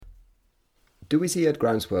do we see at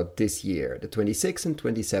Groundswell this year, the 26th and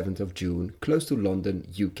 27th of June, close to London,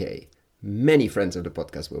 UK. Many friends of the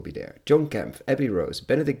podcast will be there. John Kempf, Abby Rose,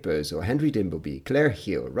 Benedict Bösel, Henry Dimbleby, Claire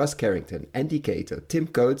Hill, Russ Carrington, Andy Cato, Tim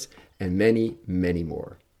Coates, and many, many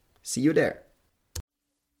more. See you there.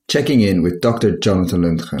 Checking in with Dr. Jonathan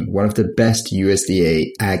Lundgren, one of the best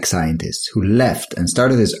USDA ag scientists who left and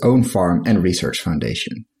started his own farm and research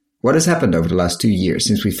foundation. What has happened over the last 2 years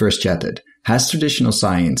since we first chatted? Has traditional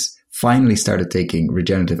science finally started taking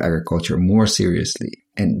regenerative agriculture more seriously?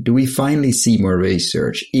 And do we finally see more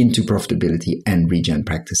research into profitability and regen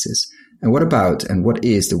practices? And what about and what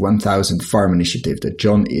is the 1000 Farm Initiative that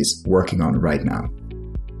John is working on right now?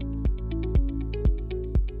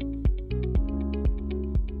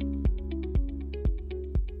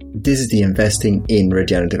 This is the Investing in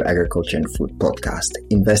Regenerative Agriculture and Food podcast,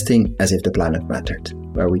 investing as if the planet mattered,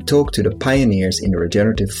 where we talk to the pioneers in the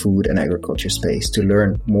regenerative food and agriculture space to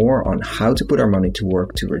learn more on how to put our money to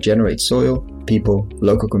work to regenerate soil, people,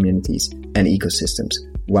 local communities, and ecosystems,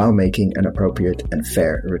 while making an appropriate and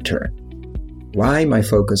fair return. Why my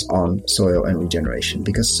focus on soil and regeneration?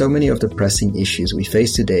 Because so many of the pressing issues we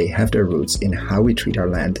face today have their roots in how we treat our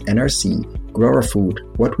land and our sea, grow our food,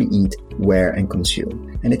 what we eat, where and consume.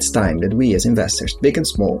 And it's time that we as investors, big and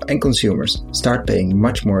small, and consumers start paying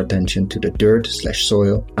much more attention to the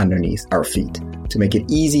dirt/soil underneath our feet. To make it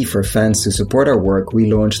easy for fans to support our work,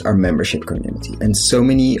 we launched our membership community, and so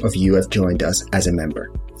many of you have joined us as a member.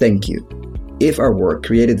 Thank you. If our work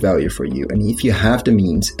created value for you, and if you have the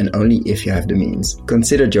means, and only if you have the means,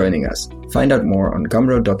 consider joining us. Find out more on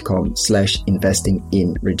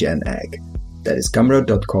gumroad.com/investing-in-regen-ag. That is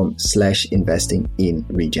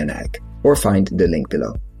gumroad.com/investing-in-regen-ag. Or find the link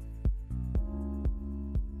below.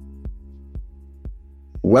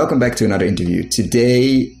 Welcome back to another interview.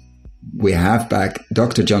 Today, we have back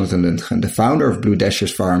Dr. Jonathan Lundgren, the founder of Blue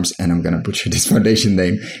Dashers Farms, and I'm going to butcher this foundation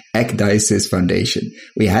name, Agdices Foundation.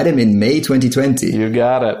 We had him in May 2020. You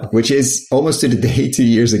got it. Which is almost to the day 2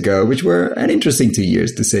 years ago, which were an interesting 2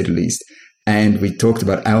 years, to say the least. And we talked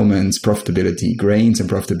about almonds, profitability, grains and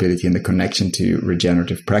profitability, and the connection to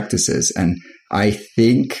regenerative practices. And I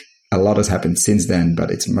think a lot has happened since then, but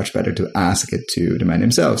it's much better to ask it to the man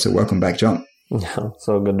himself. So welcome back, John. Yeah,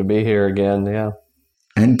 so good to be here again. Yeah.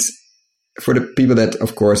 And for the people that,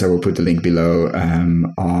 of course, I will put the link below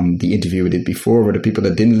on the interview we did before. For the people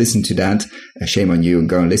that didn't listen to that, shame on you, and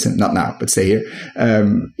go and listen. Not now, but stay here.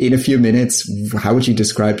 In a few minutes, how would you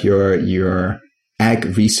describe your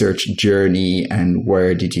ag research journey, and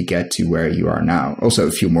where did you get to where you are now? Also,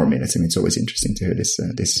 a few more minutes. I mean, it's always interesting to hear this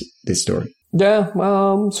story. Yeah,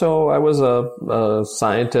 so I was a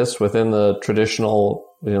scientist within the traditional,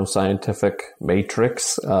 scientific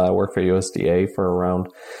matrix. I worked for USDA for around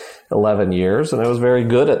 11 years, and I was very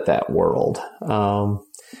good at that world. And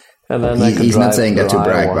then he's not saying that to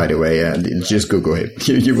brag, by the way. Just Google him.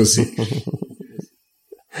 You will see.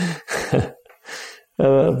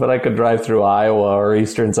 But I could drive through Iowa or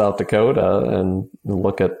eastern South Dakota and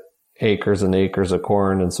look at acres and acres of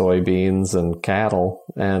corn and soybeans and cattle.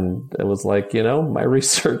 And it was like, my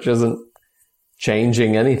research isn't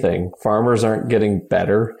changing anything. Farmers aren't getting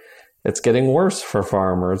better. It's getting worse for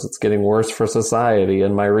farmers. It's getting worse for society.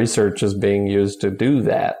 And my research is being used to do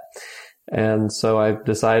that. And so I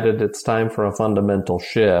decided it's time for a fundamental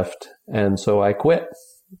shift. And so I quit.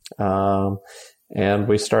 And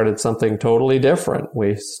we started something totally different.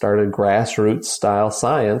 We started grassroots style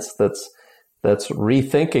science that's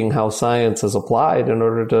rethinking how science is applied in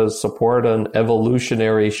order to support an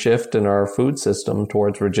evolutionary shift in our food system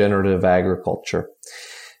towards regenerative agriculture.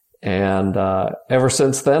 And ever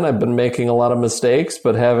since then, I've been making a lot of mistakes,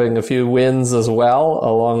 but having a few wins as well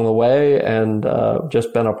along the way, and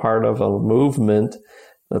just been a part of a movement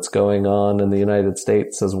that's going on in the United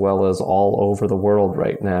States as well as all over the world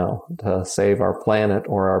right now to save our planet,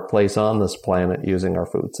 or our place on this planet, using our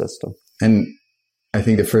food system. And I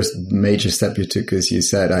think the first major step you took is you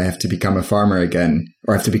said, I have to become a farmer again,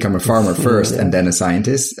 or I have to become a farmer first and then a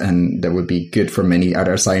scientist. And that would be good for many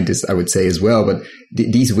other scientists, I would say, as well. But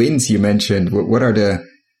these wins you mentioned, what are the, I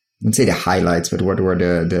wouldn't say the highlights, but what were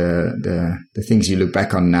the things you look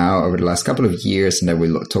back on now over the last couple of years? And then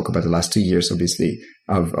we'll talk about the last 2 years, obviously,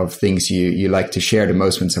 of things you like to share the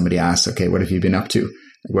most when somebody asks, okay, what have you been up to?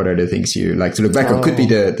 What are the things you like to look back on? Could be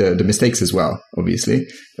the mistakes as well, obviously.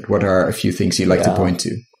 But what are a few things you like to point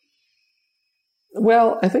to?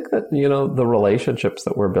 Well, I think that, the relationships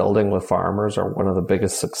that we're building with farmers are one of the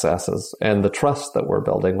biggest successes, and the trust that we're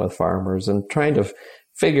building with farmers, and trying to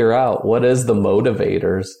figure out what is the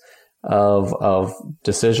motivators of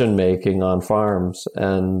decision making on farms.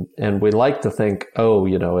 And we like to think,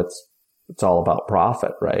 it's it's all about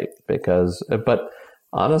profit, right? But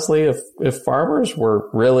honestly, if farmers were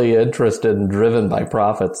really interested and driven by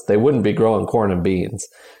profits, they wouldn't be growing corn and beans.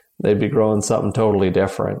 They'd be growing something totally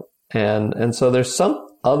different. And so there's some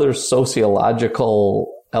other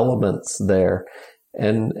sociological elements there.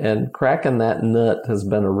 And cracking that nut has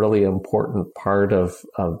been a really important part of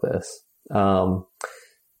this.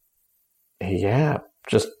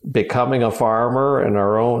 Just becoming a farmer and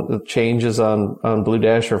our own changes on Blue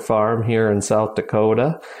Dasher Farm here in South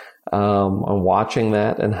Dakota. On watching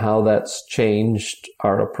that and how that's changed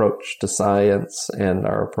our approach to science and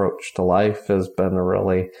our approach to life has been a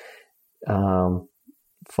really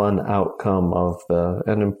fun outcome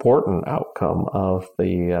an important outcome of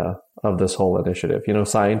this whole initiative.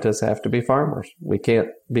 Scientists have to be farmers. We can't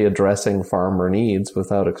be addressing farmer needs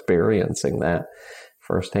without experiencing that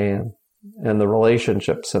firsthand. And the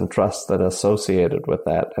relationships and trust that are associated with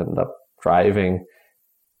that end up driving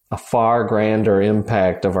a far grander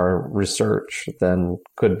impact of our research than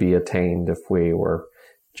could be attained if we were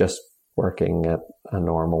just working at a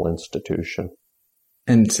normal institution.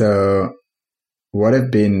 And so what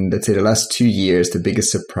have been, let's say, the last 2 years, the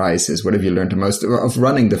biggest surprises? What have you learned the most of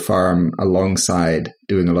running the farm alongside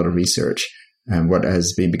doing a lot of research? And what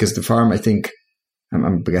has been, because the farm, I think,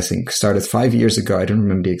 I'm guessing, started 5 years ago. I don't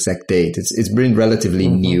remember the exact date. It's been relatively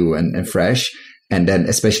new and fresh. And then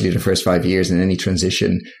especially the first 5 years in any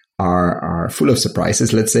transition are full of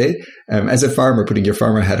surprises, let's say. As a farmer, putting your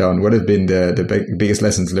farmer hat on, what have been the biggest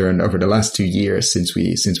lessons learned over the last 2 years since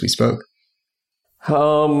we spoke?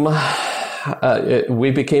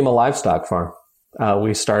 We became a livestock farm.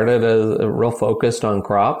 We started as real focused on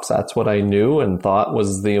crops. That's what I knew and thought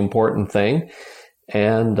was the important thing.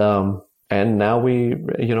 And now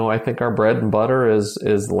I think our bread and butter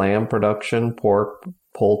is lamb production, pork,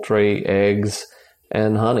 poultry, eggs,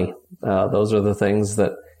 and honey. Those are the things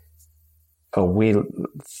that we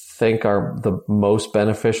think are the most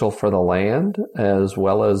beneficial for the land as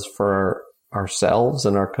well as for ourselves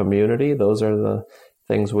and our community. Those are the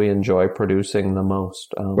things we enjoy producing the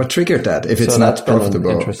most. What triggered that? If it's not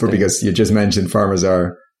profitable, because you just mentioned farmers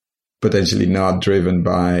are potentially not driven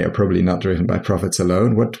by, or probably not driven by profits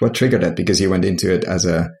alone. What triggered that? Because you went into it as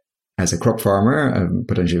a crop farmer,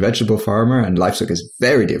 potentially vegetable farmer, and livestock is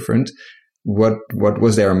very different. What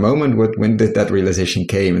was there a moment? When did that realization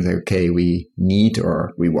came and say, okay, we need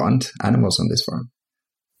or we want animals on this farm?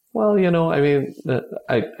 Well,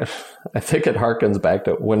 I think it harkens back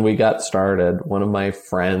to when we got started. One of my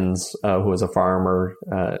friends, who was a farmer,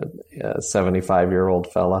 a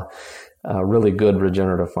 75-year-old fella, a really good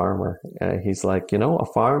regenerative farmer, he's like, a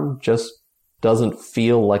farm just doesn't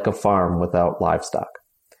feel like a farm without livestock.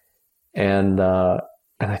 And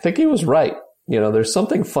I think he was right. There's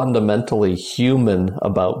something fundamentally human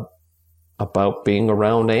about being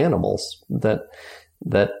around animals that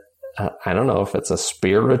I don't know if it's a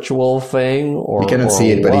spiritual thing or... You cannot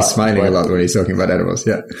see it, but he's smiling a lot when he's talking about animals.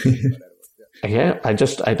 Yeah. Yeah. I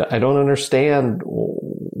don't understand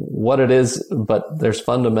what it is, but there's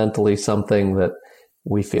fundamentally something that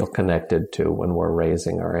we feel connected to when we're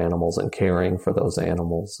raising our animals and caring for those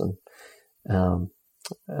animals. And,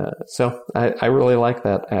 so I really like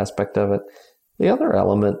that aspect of it. The other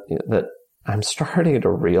element that I'm starting to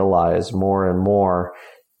realize more and more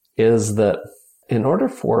is that in order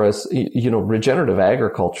for us, regenerative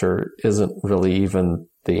agriculture isn't really even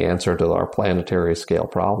the answer to our planetary scale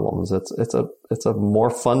problems. It's a more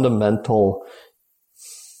fundamental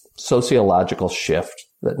sociological shift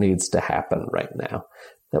that needs to happen right now,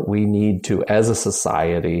 that we need to, as a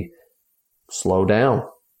society, slow down.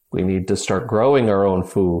 We need to start growing our own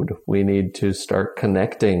food. We need to start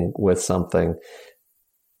connecting with something,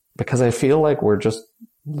 because I feel like we're just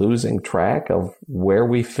losing track of where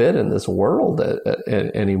we fit in this world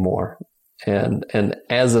anymore. And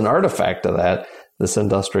as an artifact of that, this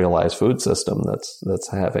industrialized food system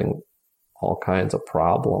that's having all kinds of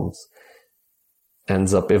problems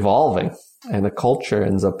ends up evolving, and a culture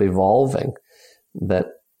ends up evolving that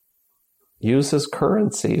uses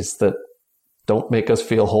currencies that don't make us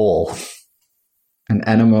feel whole. And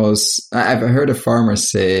animals, I've heard a farmer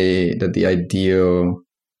say that the ideal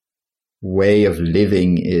way of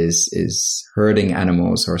living is herding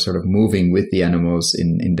animals, or sort of moving with the animals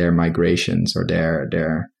in their migrations or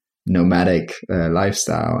their nomadic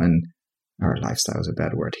lifestyle. And our lifestyle is a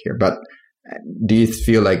bad word here, but do you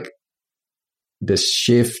feel like the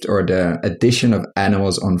shift or the addition of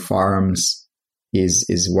animals on farms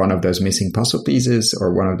is one of those missing puzzle pieces,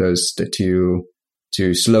 or one of those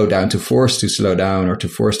to slow down, to force to slow down, or to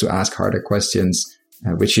force to ask harder questions,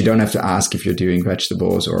 which you don't have to ask if you're doing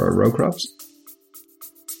vegetables or row crops?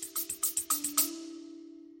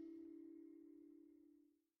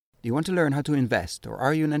 Do you want to learn how to invest, or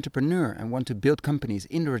are you an entrepreneur and want to build companies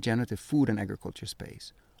in the regenerative food and agriculture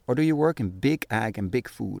space? Or do you work in big ag and big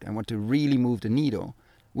food and want to really move the needle?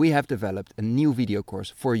 We have developed a new video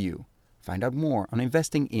course for you. Find out more on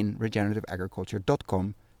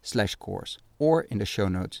investinginregenerativeagriculture.com/course or in the show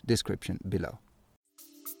notes description below.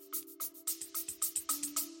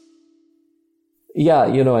 Yeah,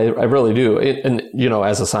 I really do. And,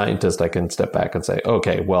 as a scientist, I can step back and say,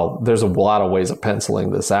 okay, well, there's a lot of ways of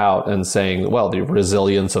penciling this out and saying, well, the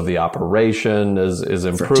resilience of the operation is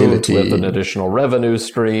improved Fertility. With an additional revenue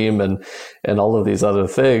stream and all of these other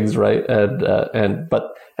things, right? And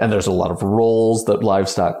there's a lot of roles that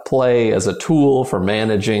livestock play as a tool for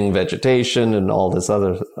managing vegetation and all this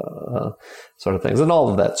other sort of things. And all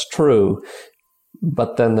of that's true.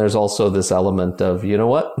 But then there's also this element of,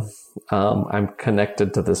 I'm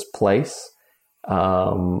connected to this place.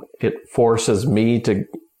 It forces me to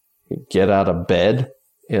get out of bed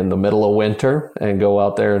in the middle of winter and go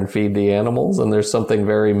out there and feed the animals. And there's something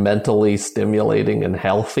very mentally stimulating and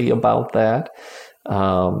healthy about that.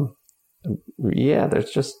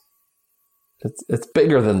 There's just, it's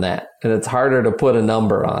bigger than that. And it's harder to put a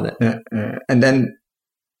number on it. And then,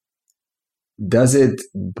 does it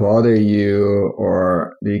bother you,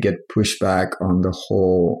 or do you get pushback on the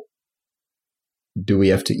whole, do we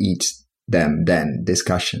have to eat them then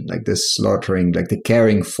discussion? Like the slaughtering, like the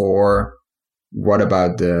caring for, what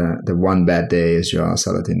about the one bad day, as Joao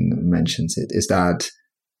Salatin mentions it? Is that,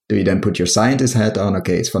 do you then put your scientist hat on?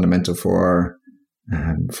 Okay, it's fundamental for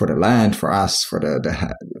the land, for us, for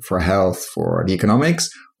health, for the economics?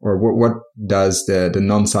 Or what does the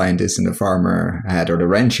non-scientist and the farmer hat, or the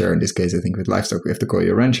rancher, in this case, I think with livestock, we have to call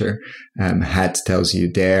you a rancher, hat tells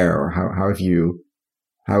you there? Or how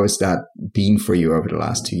has that been for you over the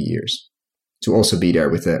last 2 years to also be there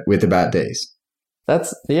with the bad days? That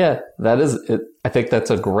is it. I think that's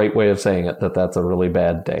a great way of saying it, that's a really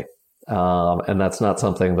bad day. And that's not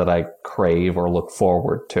something that I crave or look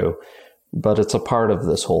forward to, but it's a part of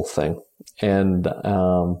this whole thing. And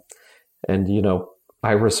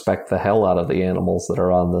I respect the hell out of the animals that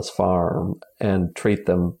are on this farm and treat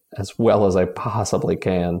them as well as I possibly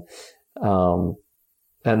can. And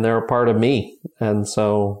they're a part of me. And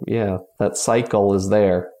so, that cycle is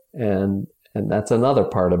there. And that's another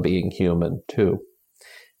part of being human too,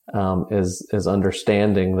 is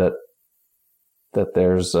understanding that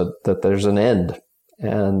there's an end,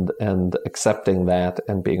 and accepting that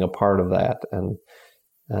and being a part of that.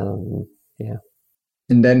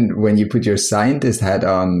 And then when you put your scientist hat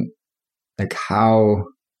on, like I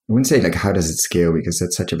wouldn't say like how does it scale, because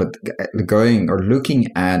that's but going or looking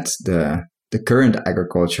at the current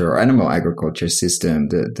agriculture or animal agriculture system,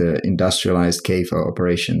 the industrialized CAFO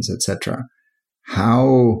operations, etc. I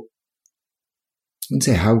wouldn't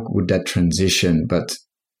say how would that transition, but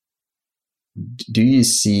do you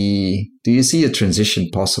see a transition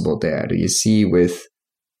possible there? Do you see with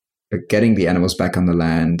getting the animals back on the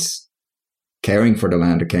land, caring for the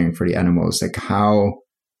land or caring for the animals, like how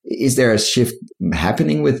is there a shift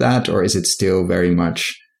happening with that, or is it still very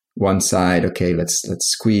much one side? Okay, let's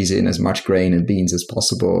squeeze in as much grain and beans as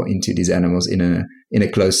possible into these animals in a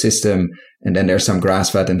closed system, and then there's some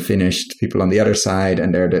grass-fed and finished people on the other side,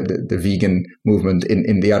 and they're the vegan movement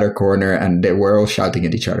in the other corner, and we're all shouting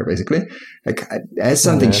at each other basically. Like, has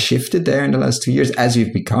something shifted there in the last 2 years as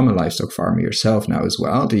you've become a livestock farmer yourself now as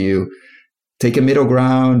well? Do you take a middle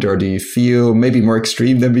ground, or do you feel maybe more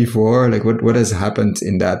extreme than before? Like what has happened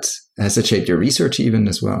in that? Has it shaped your research even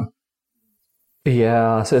as well?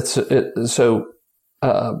 Yeah, so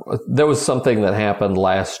there was something that happened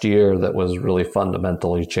last year that was really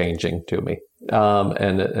fundamentally changing to me,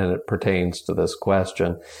 and it pertains to this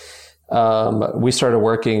question. We started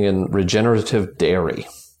working in regenerative dairy,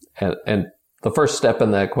 and the first step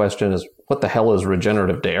in that question is, what the hell is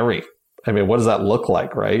regenerative dairy? I mean, what does that look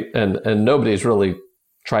like, right? And nobody's really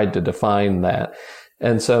tried to define that.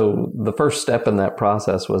 And so the first step in that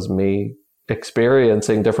process was me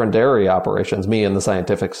experiencing different dairy operations, me and the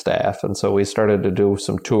scientific staff. And so we started to do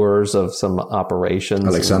some tours of some operations.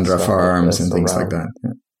 Alexandra Farms and things like that.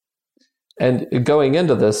 Yeah. And going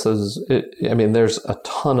into this there's a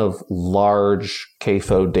ton of large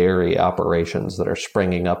CAFO dairy operations that are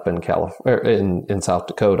springing up in South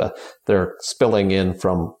Dakota. They're spilling in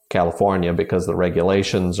from California because the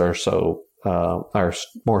regulations are are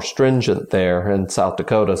more stringent there. And South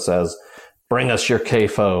Dakota says, bring us your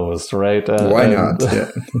CAFOs, right? Why not? Yeah.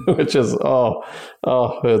 Which is,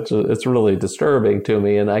 it's really disturbing to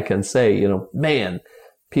me. And I can say,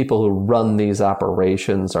 people who run these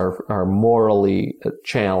operations are morally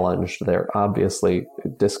challenged. They're obviously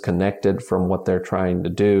disconnected from what they're trying to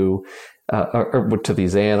do. or to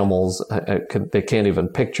these animals. They can't even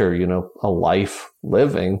picture, a life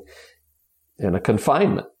living in a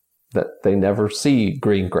confinement, that they never see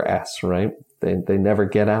green grass, right? They never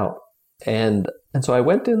get out. And so I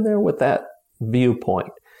went in there with that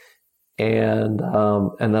viewpoint. And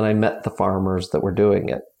then I met the farmers that were doing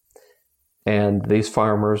it. And these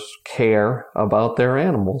farmers care about their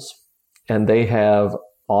animals. And they have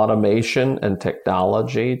automation and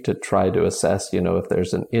technology to try to assess, if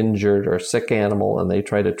there's an injured or sick animal, and they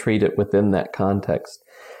try to treat it within that context.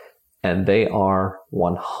 And they are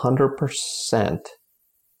 100%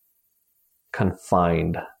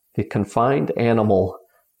 confined. The confined animal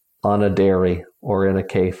on a dairy or in a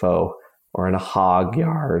CAFO or in a hog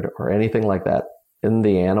yard or anything like that, in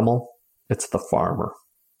the animal, it's the farmer.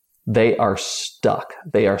 They are stuck.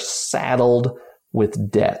 They are saddled with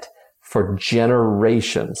debt for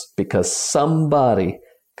generations because somebody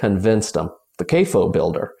convinced them, the CAFO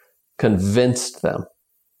builder convinced them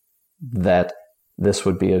that this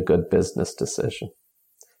would be a good business decision.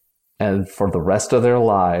 And for the rest of their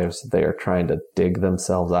lives, they are trying to dig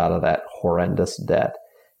themselves out of that horrendous debt.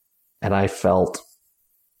 And I felt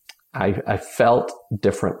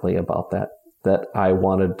differently about that I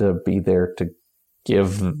wanted to be there to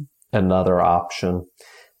give another option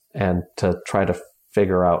and to try to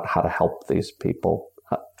figure out how to help these people.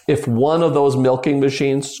 If one of those milking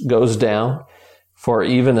machines goes down for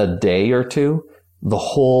even a day or two, the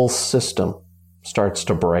whole system starts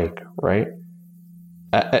to break, right?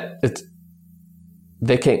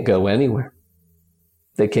 They can't go anywhere.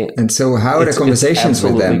 They can't. And so how are the conversations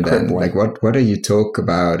with them then? Like what do you talk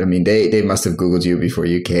about? I mean, they must have Googled you before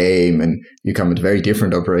you came, and you come with very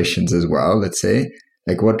different operations as well, let's say.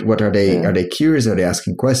 Like what are they? Yeah. Are they curious? Are they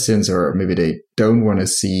asking questions? Or maybe they don't want to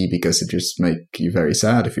see because it just make you very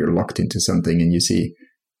sad if you're locked into something and you see,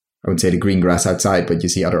 I would say, the green grass outside, but you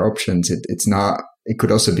see other options. It's not, it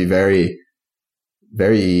could also be very,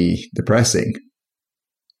 very depressing.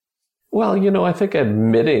 Well, I think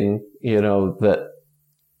admitting,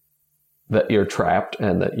 that you're trapped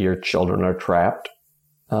and that your children are trapped,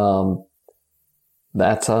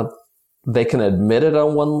 they can admit it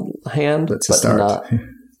on one hand, but not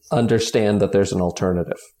understand that there's an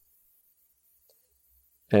alternative.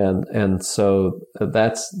 And so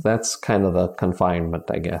that's kind of the confinement,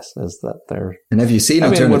 I guess, is that they're. And have you seen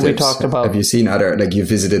alternatives? When we talked about, have you seen other, like you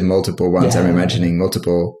visited multiple ones? Yeah. I'm imagining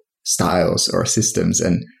multiple styles or systems,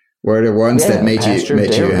 and were the ones that made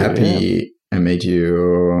you happy and made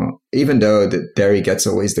you, even though the dairy gets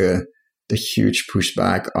always the huge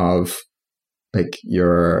pushback of like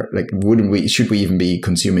should we even be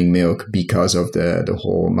consuming milk because of the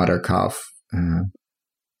whole mother calf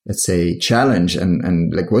let's say challenge,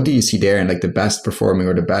 and like what do you see there, and like the best performing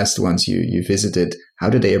or the best ones you visited, how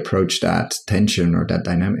do they approach that tension or that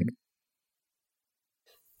dynamic?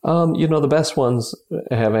 The best ones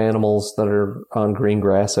have animals that are on green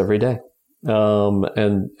grass every day.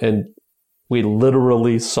 And we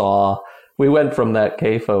literally we went from that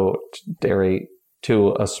CAFO dairy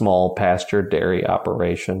to a small pasture dairy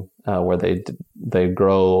operation, where they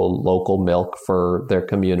grow local milk for their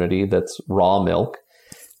community that's raw milk.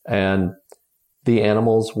 And the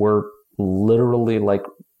animals were literally like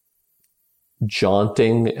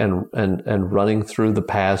jaunting and running through the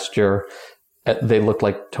pasture. They looked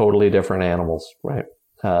like totally different animals, right?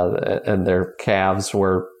 And their calves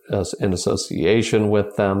were in association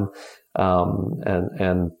with them.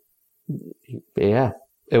 And yeah,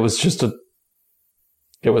 it was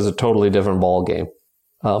a totally different ball game.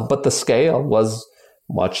 But the scale was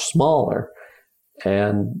much smaller.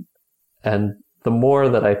 And the more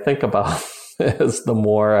that I think about this, the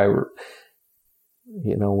more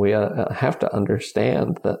we have to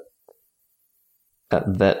understand that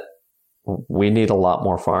we need a lot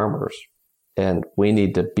more farmers, and we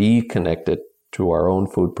need to be connected to our own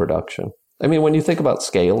food production. I mean, when you think about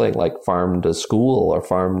scaling, like farm to school or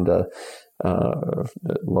farm to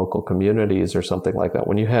local communities or something like that,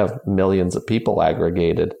 when you have millions of people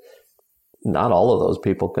aggregated, not all of those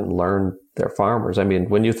people can learn their farmers. I mean,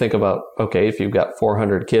 when you think about, okay, if you've got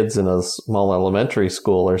 400 kids in a small elementary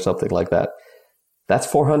school or something like that, that's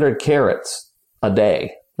 400 carrots a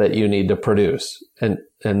day that you need to produce. And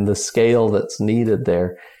the scale that's needed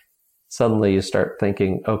there, suddenly you start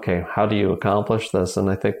thinking, okay, how do you accomplish this? And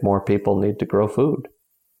I think more people need to grow food.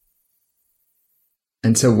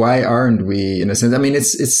 And so why aren't we, in a sense, I mean, it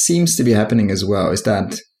seems to be happening as well. Is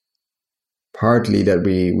that partly that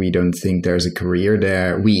we don't think there's a career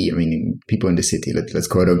there? People in the city, let's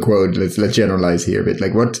quote unquote, let's generalize here, but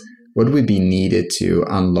like what would be needed to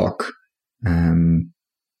unlock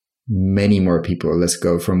many more people, let's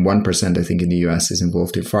go from 1%, I think in the US is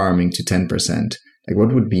involved in farming, to 10%. Like,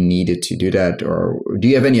 what would be needed to do that? Or do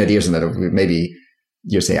you have any ideas on that? Or maybe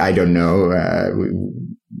you say, I don't know.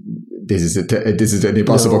 This is an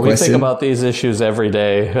impossible question. We think about these issues every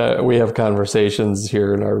day. We have conversations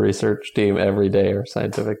here in our research team every day, our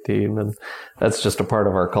scientific team, and that's just a part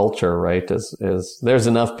of our culture, right? Is there's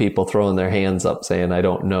enough people throwing their hands up saying, I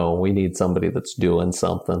don't know. We need somebody that's doing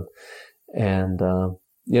something. And,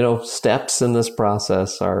 steps in this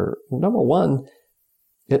process are, number one,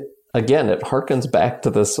 it harkens back to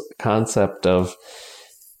this concept of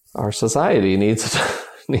our society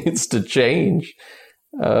needs to change.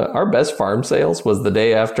 Our best farm sales was the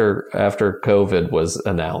day after COVID was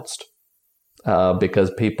announced,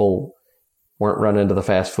 because people weren't running to the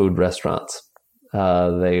fast food restaurants.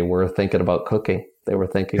 They were thinking about cooking. They were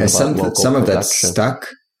thinking about local some of production. that stuck.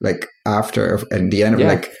 Like after, and the end,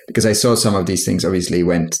 because I saw some of these things obviously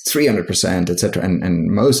went 300%, etc., and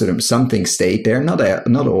most of them, something stayed there.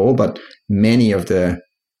 Not all, but many of the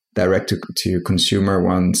direct to consumer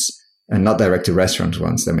ones, and not direct to restaurant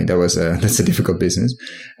ones. I mean, that's a difficult business,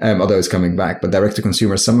 although it's coming back. But direct to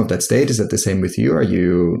consumer, some of that stayed. Is that the same with you? Are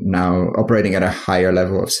you now operating at a higher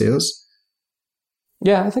level of sales?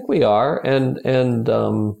 Yeah, I think we are, and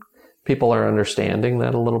people are understanding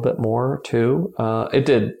that a little bit more too. It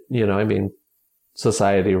did,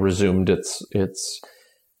 society resumed its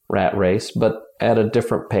rat race, but at a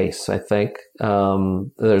different pace, I think.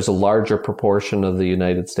 There's a larger proportion of the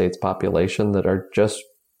United States population that are just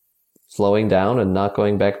slowing down and not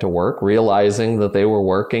going back to work, realizing that they were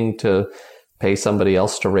working to pay somebody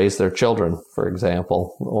else to raise their children, for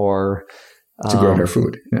example, or to grow their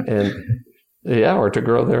food. Or to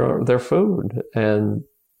grow their food.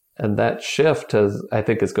 And that shift I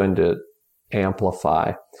think is going to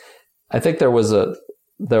amplify. I think there was a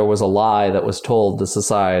lie that was told to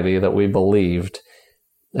society that we believed,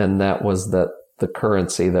 and that was that the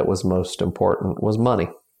currency that was most important was money.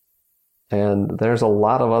 And there's a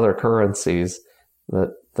lot of other currencies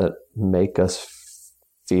that make us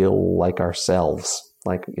feel like ourselves,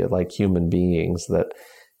 like human beings.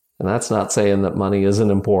 And that's not saying that money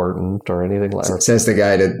isn't important or anything like that. Says the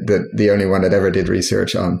guy that the only one that ever did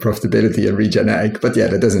research on profitability and regen ag. But yeah,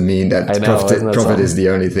 that doesn't mean that profit is the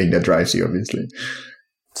only thing that drives you, obviously.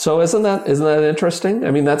 So isn't that interesting?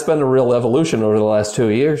 I mean, that's been a real evolution over the last 2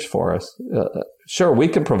 years for us. Sure, we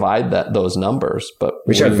can provide those numbers, but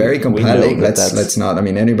which are very compelling. Let's not. I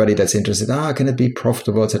mean, anybody that's interested, can it be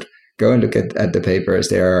profitable? Etc. Go and look at the papers.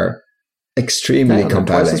 They are extremely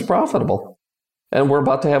compelling. Twice as profitable. And we're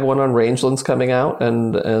about to have one on rangelands coming out,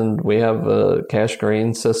 and we have cash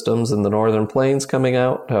grain systems in the Northern Plains coming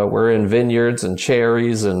out. We're in vineyards and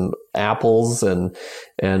cherries and apples and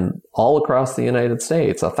all across the United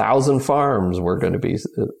States. 1,000 farms we're going to be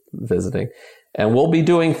visiting. And we'll be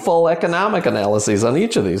doing full economic analyses on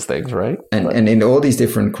each of these things, right? And in all these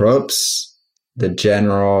different crops, the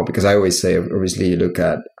general, because I always say, obviously, you look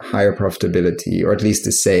at higher profitability, or at least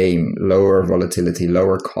the same, lower volatility,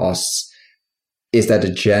 lower costs. Is that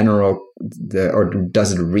a general, or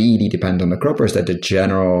does it really depend on the crop, or is that the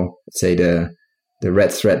general, say the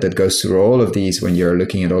red thread that goes through all of these when you're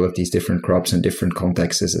looking at all of these different crops and different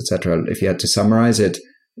contexts, etc.? If you had to summarize it,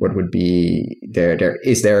 what would be there?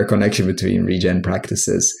 Is there a connection between regen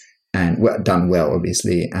practices and done well,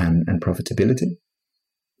 obviously, and profitability?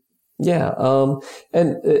 Yeah,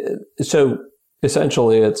 so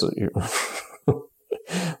essentially, it's.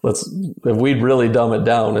 If we'd really dumb it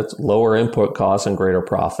down, it's lower input costs and greater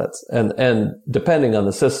profits. And depending on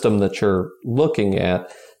the system that you're looking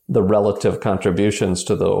at, the relative contributions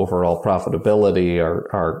to the overall profitability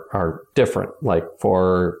are different. Like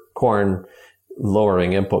for corn,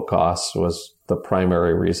 lowering input costs was the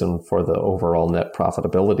primary reason for the overall net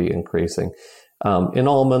profitability increasing. In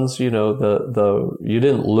almonds, you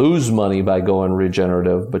didn't lose money by going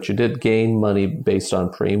regenerative, but you did gain money based on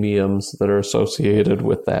premiums that are associated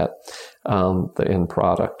with that, the end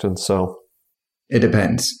product. And so it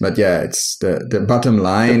depends, but yeah, it's the bottom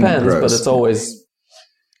line. Depends, grows. But it's always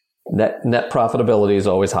net profitability is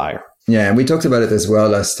always higher. Yeah. And we talked about it as well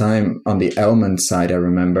last time on the almond side. I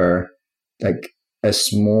remember like a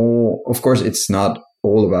small, of course, it's not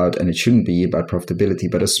all about, and it shouldn't be about profitability,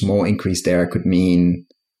 but a small increase there could mean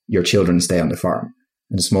your children stay on the farm.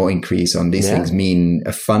 And a small increase on these things mean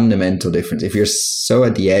a fundamental difference. If you're so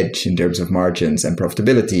at the edge in terms of margins and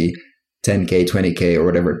profitability, 10K, 20K or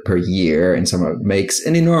whatever per year in summer makes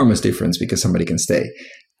an enormous difference because somebody can stay,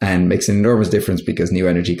 and makes an enormous difference because new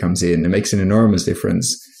energy comes in. It makes an enormous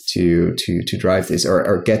difference to drive this,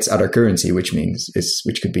 or gets other currency, which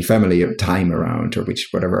could be family or time around, or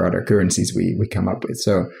whatever other currencies we come up with.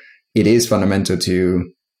 So it is fundamental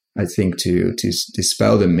to, I think, to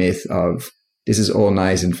dispel the myth of this is all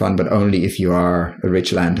nice and fun, but only if you are a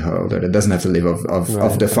rich landholder that doesn't have to live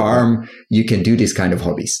of the farm. You can do these kind of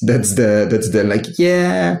hobbies. That's the like,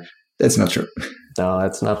 yeah, that's not true. No,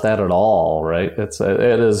 it's not that at all, right? It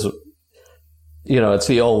is, it's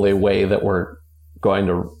the only way that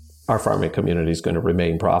our farming community is going to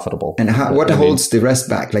remain profitable. And what holds the rest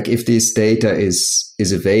back? Like if this data is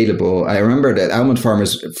available, I remember that almond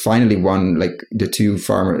farmers finally won, like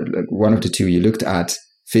one of the two you looked at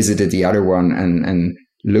visited the other one and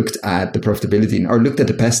looked at the profitability or looked at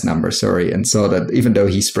the pest number, and saw that even though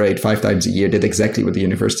he sprayed 5 times a year, did exactly what the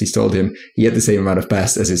universities told him, he had the same amount of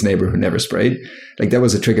pests as his neighbor who never sprayed. Like that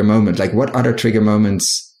was a trigger moment. Like what other trigger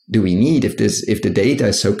moments do we need if the data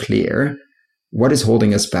is so clear? What is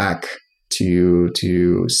holding us back to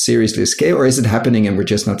seriously scale, or is it happening and we're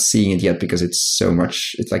just not seeing it yet because it's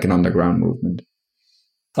like an underground movement?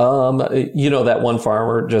 That one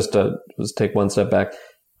farmer, just to take one step back,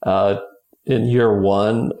 in year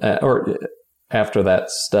one, or after that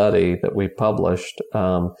study that we published,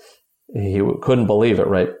 he couldn't believe it,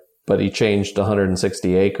 right? But he changed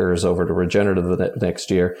 160 acres over to regenerative the next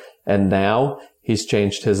year. And now he's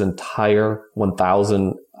changed his entire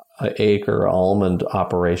 1,000 acre almond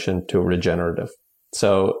operation to regenerative.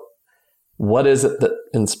 So what is it that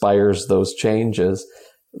inspires those changes?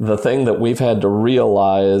 The thing that we've had to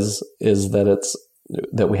realize is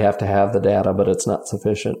that we have to have the data, but it's not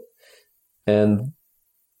sufficient. And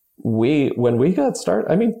when we got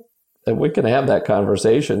started, we can have that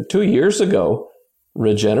conversation. 2 years ago,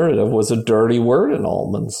 regenerative was a dirty word in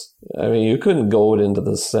almonds. You couldn't go into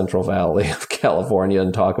the Central Valley of California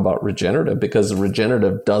and talk about regenerative because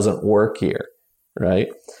regenerative doesn't work here, right?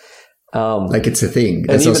 Like it's a thing.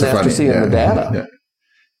 That's and even after funny. Seeing the data,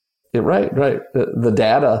 right. The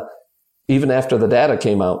data, even after the data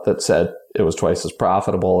came out that said it was twice as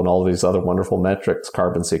profitable and all these other wonderful metrics,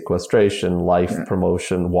 carbon sequestration, life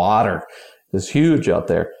promotion, water is huge out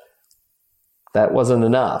there. That wasn't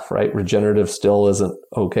enough, right? Regenerative still isn't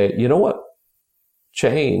okay. You know what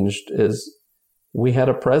changed is we had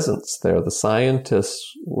a presence there. The scientists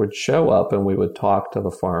would show up and we would talk to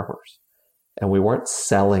the farmers, and we weren't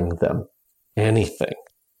selling them anything,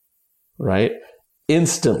 right?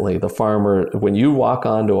 Instantly, the farmer, when you walk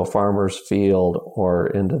onto a farmer's field or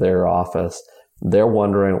into their office, they're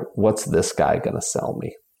wondering, what's this guy going to sell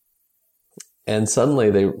me? And suddenly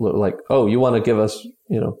they look like, oh, you want to give us,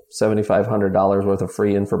 $7,500 worth of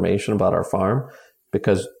free information about our farm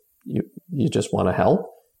because you just want to help?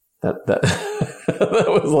 That that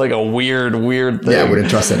was like a weird thing. Yeah, I wouldn't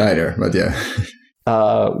trust it either, but yeah.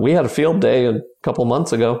 We had a field day a couple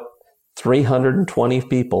months ago. 320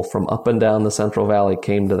 people from up and down the Central Valley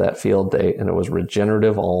came to that field day, and it was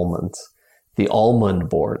regenerative almonds. The almond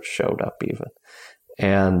board showed up even.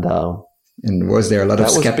 And was there a lot of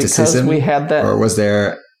skepticism? We had that, or was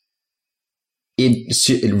there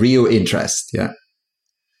real interest? Yeah.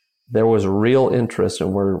 There was real interest,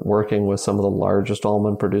 and we're working with some of the largest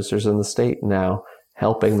almond producers in the state now,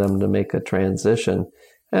 helping them to make a transition.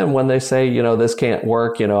 And when they say, this can't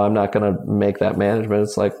work, I'm not going to make that management,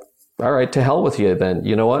 it's like, all right, to hell with you then.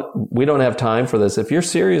 You know what? We don't have time for this. If you're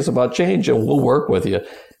serious about change, we'll work with you.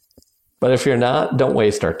 But if you're not, don't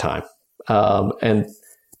waste our time. And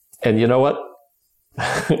you know what?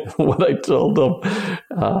 What I told them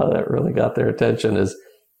that really got their attention is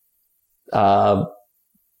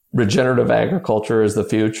regenerative agriculture is the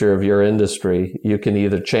future of your industry. You can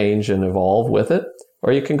either change and evolve with it,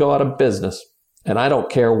 or you can go out of business. And I don't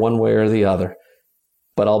care one way or the other.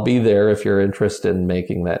 But I'll be there if you're interested in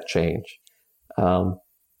making that change. They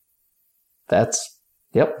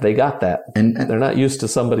got that. And they're not used to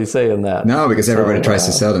somebody saying that. No, because everybody tries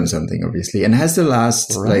to sell them something, obviously. And has the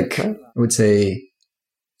last, I would say,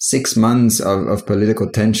 6 months of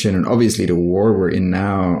political tension, and obviously the war we're in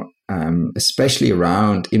now, especially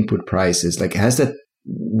around input prices, has that,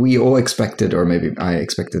 we all expected, or maybe I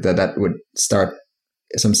expected, that would start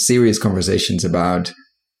some serious conversations about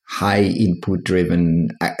high input driven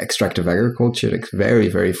extractive agriculture, very,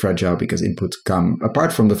 very fragile because inputs come,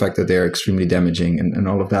 apart from the fact that they're extremely damaging and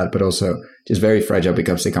all of that, but also just very fragile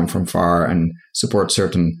because they come from far and support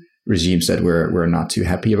certain regimes that we're not too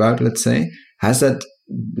happy about, let's say. Has that,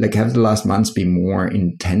 have the last months been more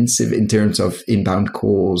intensive in terms of inbound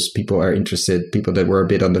calls? People are interested, people that were a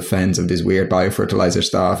bit on the fence of this weird biofertilizer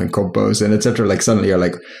stuff and compost and etc. Suddenly are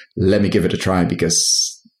like, let me give it a try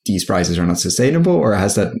because these prices are not sustainable, or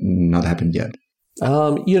has that not happened yet?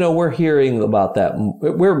 We're hearing about that.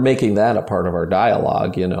 We're making that a part of our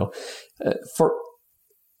dialogue,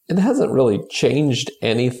 it hasn't really changed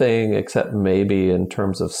anything except maybe in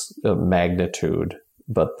terms of magnitude,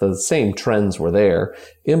 but the same trends were there.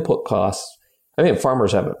 Input costs, I mean,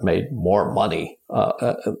 farmers haven't made more money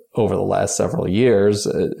over the last several years.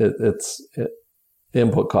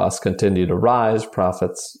 Input costs continue to rise,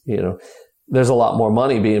 profits, there's a lot more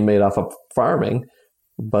money being made off of farming,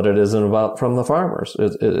 but it isn't about from the farmers.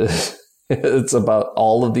 It's about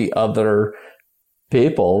all of the other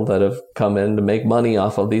people that have come in to make money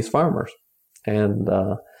off of these farmers. And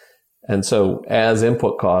so as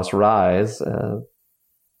input costs rise, the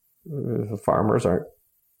farmers aren't,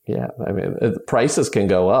 prices can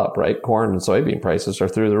go up, right? Corn and soybean prices are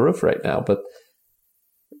through the roof right now, but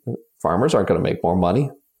farmers aren't going to make more money.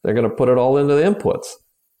 They're going to put it all into the inputs.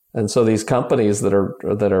 And so these companies that are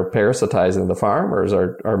parasitizing the farmers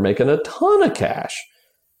are making a ton of cash.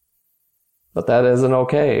 But that isn't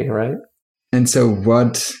okay, right? And so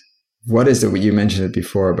what is you mentioned it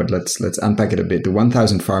before, but let's unpack it a bit. The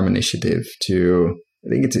 1,000 Farm Initiative I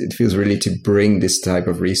think it feels really to bring this type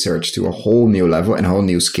of research to a whole new level and a whole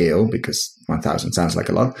new scale, because 1,000 sounds like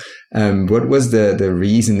a lot. What was the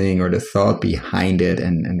reasoning or the thought behind it,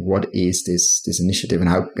 and what is this initiative,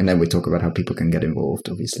 and then we talk about how people can get involved,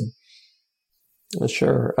 obviously.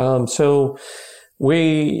 Sure. So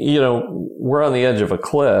we're on the edge of a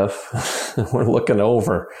cliff. We're looking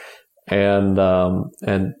over, and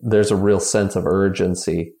there's a real sense of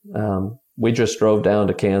urgency. We just drove down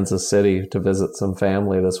to Kansas City to visit some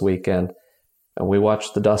family this weekend, and we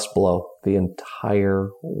watched the dust blow the entire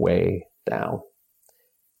way down.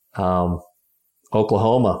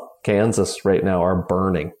 Oklahoma, Kansas right now are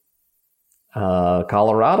burning.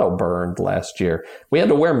 Colorado burned last year. We had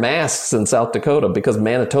to wear masks in South Dakota because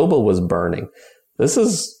Manitoba was burning. This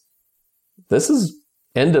is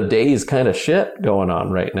end of days kind of shit going on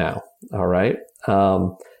right now. All right.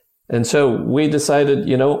 And so we decided,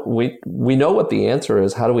 we know what the answer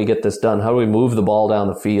is. How do we get this done? How do we move the ball down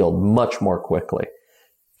the field much more quickly?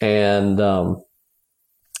 And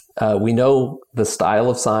we know the style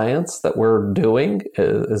of science that we're doing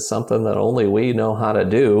is something that only we know how to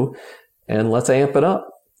do, and let's amp it up.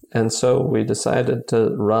 And so we decided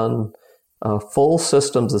to run a full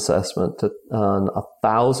systems assessment on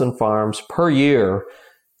 1,000 farms per year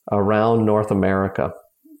around North America,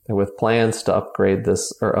 with plans to upgrade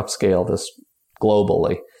this or upscale this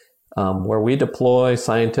globally, where we deploy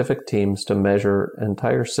scientific teams to measure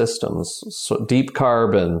entire systems, so deep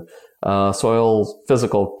carbon, soil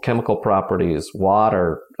physical chemical properties,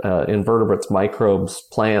 water, invertebrates, microbes,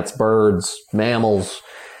 plants, birds, mammals,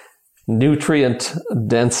 nutrient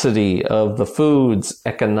density of the foods,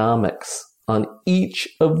 economics on each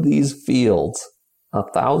of these fields,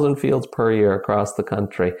 1,000 fields per year across the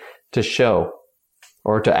country, to show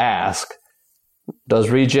or to ask, does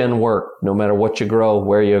regen work no matter what you grow,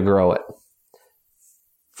 where you grow it?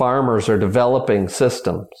 Farmers are developing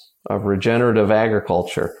systems of regenerative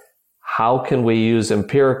agriculture. How can we use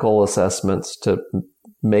empirical assessments to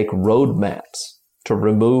make roadmaps to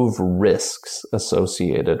remove risks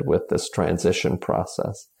associated with this transition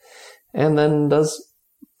process? And then does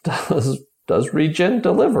regen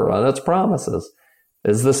deliver on its promises?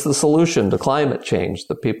 Is this the solution to climate change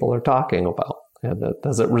that people are talking about?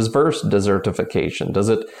 Does it reverse desertification?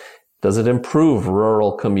 Does it improve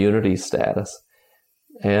rural community status?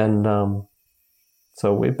 And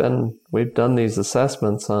so we've done these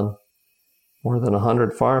assessments on more than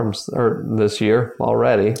 100 farms this year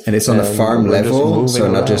already. And it's on a farm level,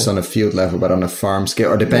 so not just on a field level, but on a farm scale,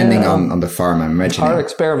 or depending on the farm, I'm imagining. Our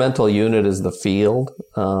experimental unit is the field,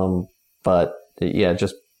 but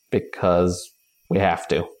just because we have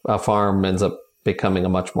to. A farm ends up becoming a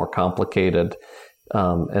much more complicated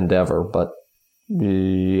endeavor, but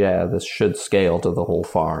this should scale to the whole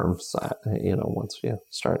farm, once you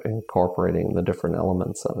start incorporating the different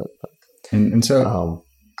elements of it. And so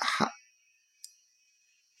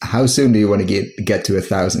how soon do you want to get to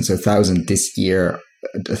 1,000? So 1,000 this year,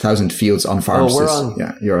 1,000 fields on farms.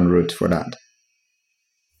 You're en route for that.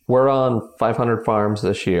 We're on 500 farms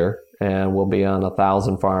this year, and we'll be on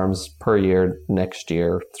 1,000 farms per year next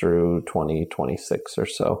year through 2026 or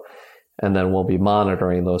so. And then we'll be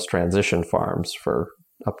monitoring those transition farms for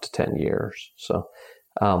up to 10 years. So,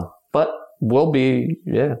 but we'll be,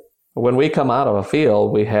 when we come out of a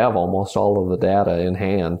field, we have almost all of the data in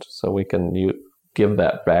hand, so we can give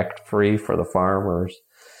that back free for the farmers.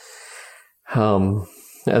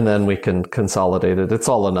 And then we can consolidate it. It's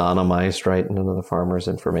all anonymized, right? None of the farmers'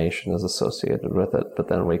 information is associated with it. But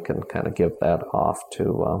then we can kind of give that off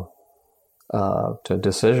to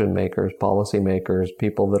decision makers, policy makers,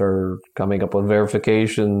 people that are coming up with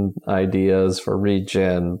verification ideas for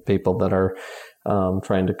regen, people that are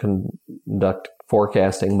trying to conduct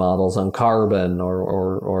forecasting models on carbon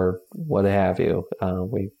or what have you.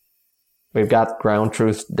 We've got ground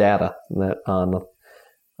truth data that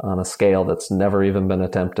on a scale that's never even been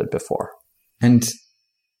attempted before. And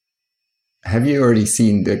have you already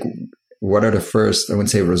seen, like, what are the first, I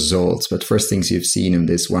wouldn't say results, but first things you've seen in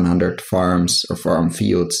this 100 farms or farm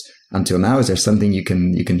fields until now? Is there something you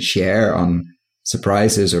can share on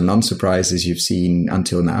surprises or non-surprises you've seen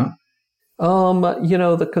until now?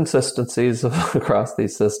 The consistencies across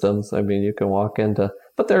these systems. I mean, you can walk into,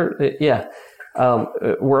 but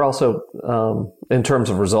we're also, in terms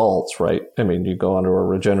of results, right? I mean, you go onto a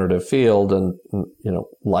regenerative field and,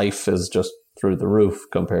 life is just through the roof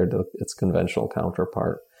compared to its conventional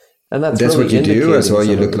counterpart. And that's really what you do as well.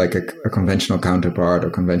 You look like a conventional counterpart or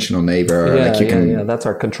conventional neighbor. Yeah. That's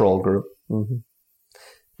our control group. Mm-hmm.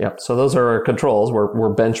 Yeah. So those are our controls.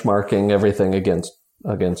 We're benchmarking everything against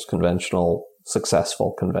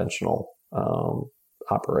successful conventional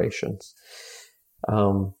operations.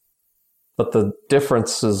 But the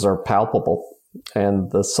differences are palpable and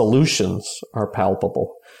the solutions are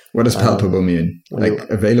palpable. What does palpable mean? Like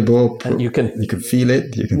available? You can feel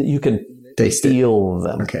it? You can taste feel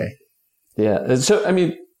them. Okay. Yeah. So, I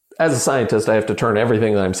mean, as a scientist, I have to turn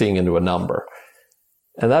everything that I'm seeing into a number.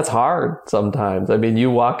 And that's hard sometimes. I mean, you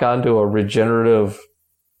walk onto a regenerative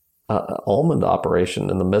almond operation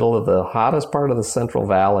in the middle of the hottest part of the Central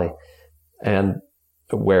Valley, and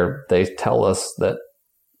where they tell us that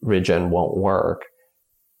regen won't work.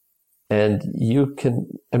 And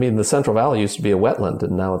the Central Valley used to be a wetland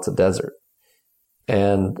and now it's a desert.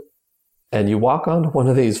 And you walk onto one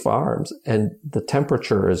of these farms and the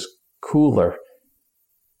temperature is cooler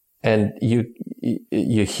and you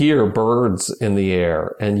hear birds in the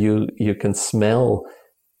air and you can smell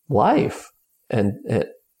life and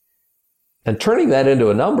turning that into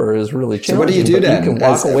a number is really challenging. So what do you do then?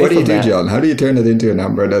 What do you do, John? How do you turn it into a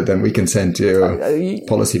number that then we can send to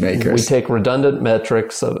policymakers? We take redundant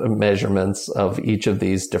measurements of each of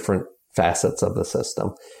these different facets of the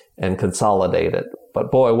system and consolidate it. But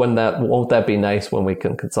boy, won't that be nice when we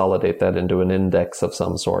can consolidate that into an index of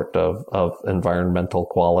some sort of environmental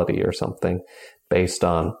quality or something based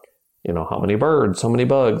on, how many birds, how many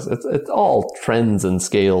bugs. It's all trends and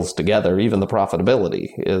scales together. Even the profitability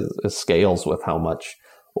is scales with how much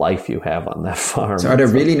life you have on that farm. So are there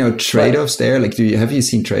really no trade-offs there? Like, have you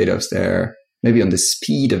seen trade-offs there? Maybe on the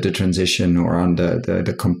speed of the transition or on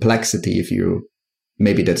the complexity,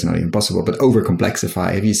 maybe that's not even possible, but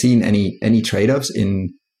over-complexify. Have you seen any trade-offs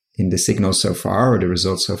in the signals so far or the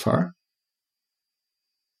results so far?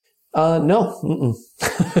 No. Mm-mm.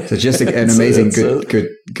 So just an amazing,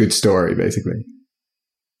 good story, basically.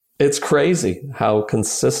 It's crazy how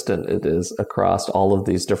consistent it is across all of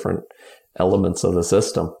these different elements of the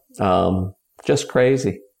system. Just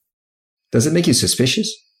crazy. Does it make you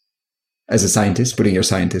suspicious as a scientist, putting your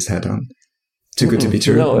scientist hat on? Too good to be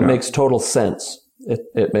true? No, it makes total sense.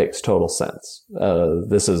 It makes total sense.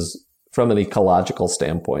 This is, from an ecological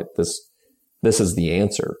standpoint, this is the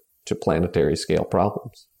answer to planetary scale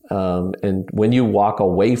problems. And when you walk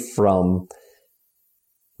away from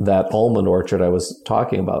that almond orchard I was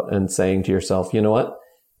talking about and saying to yourself, you know what,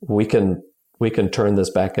 we can turn this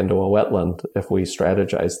back into a wetland if we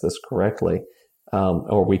strategize this correctly,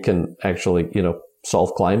 or we can actually,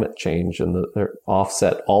 solve climate change and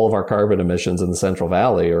offset all of our carbon emissions in the Central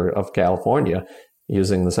Valley or of California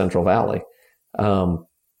using the Central Valley.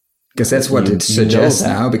 Because that's what it suggests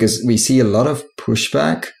now, because we see a lot of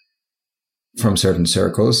pushback from certain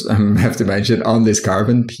circles, I have to mention, on this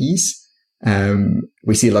carbon piece.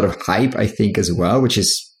 We see a lot of hype, I think, as well, which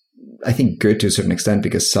is, I think, good to a certain extent,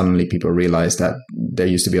 because suddenly people realize that there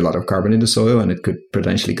used to be a lot of carbon in the soil and it could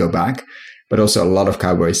potentially go back. But also a lot of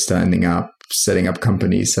cowboys standing up, setting up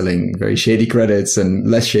companies, selling very shady credits and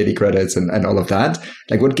less shady credits and all of that.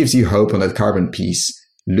 Like, what gives you hope on that carbon piece,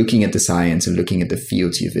 looking at the science and looking at the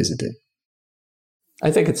fields you visited? I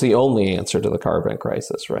think it's the only answer to the carbon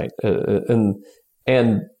crisis, right? And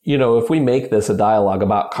if we make this a dialogue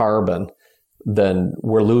about carbon, then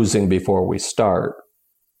we're losing before we start,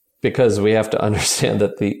 because we have to understand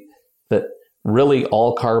that really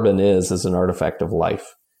all carbon is an artifact of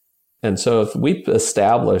life. And so if we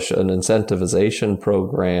establish an incentivization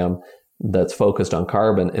program that's focused on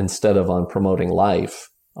carbon instead of on promoting life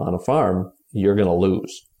on a farm, you're going to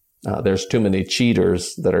lose. There's too many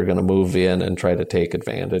cheaters that are going to move in and try to take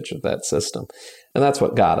advantage of that system. And that's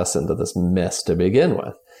what got us into this mess to begin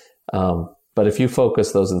with. But if you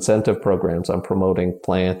focus those incentive programs on promoting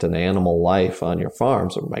plant and animal life on your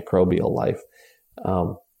farms, or microbial life,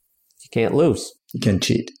 you can't lose. You can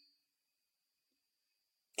cheat.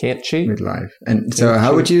 Can't cheat with life. And so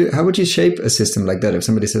how would you shape a system like that? If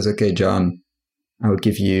somebody says, okay, John, I would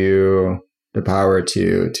give you the power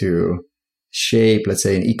to shape, let's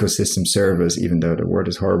say, an ecosystem service, even though the word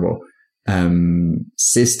is horrible,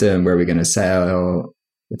 system where we're going to sell,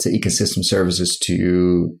 let's say, ecosystem services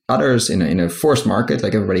to others in a forced market,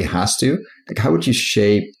 like everybody has to. Like, how would you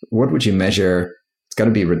shape? What would you measure? It's got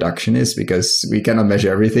to be reductionist, because we cannot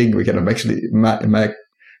measure everything. We cannot actually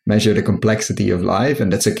measure the complexity of life,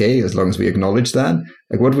 and that's okay as long as we acknowledge that.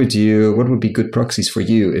 Like, what would be good proxies for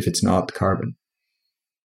you if it's not carbon?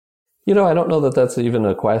 I don't know that that's even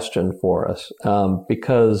a question for us,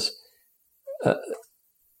 because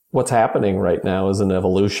what's happening right now is an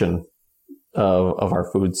evolution of our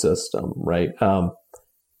food system, right?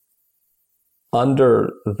 Under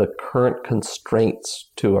the current constraints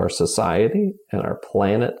to our society and our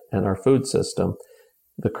planet and our food system,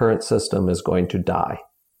 the current system is going to die.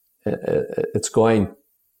 It's going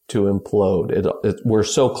to implode. We're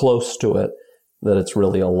so close to it that it's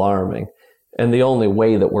really alarming. And the only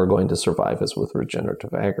way that we're going to survive is with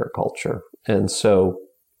regenerative agriculture. And so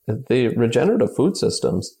the regenerative food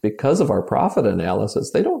systems, because of our profit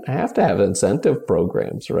analysis, they don't have to have incentive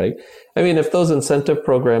programs, right? I mean, if those incentive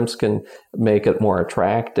programs can make it more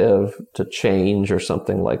attractive to change or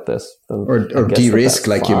something like this. Or de-risk,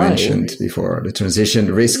 like you mentioned before, the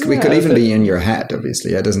transition risk. We could even be in your head,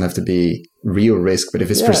 obviously. It doesn't have to be real risk, but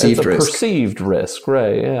if it's perceived risk. Perceived risk,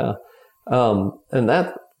 right, yeah. And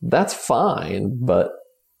that's fine, but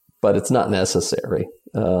it's not necessary.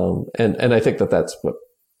 And I think that's what,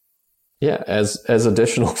 as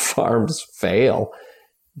additional farms fail,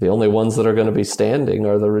 the only ones that are going to be standing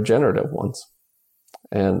are the regenerative ones.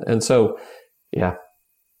 And so,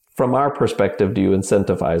 from our perspective, do you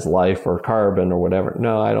incentivize life or carbon or whatever?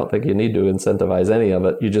 No, I don't think you need to incentivize any of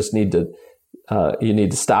it. You just need to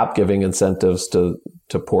stop giving incentives to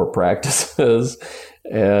poor practices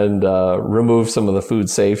and remove some of the food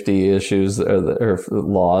safety issues or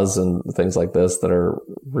laws and things like this that are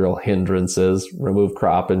real hindrances. Remove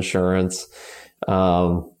crop insurance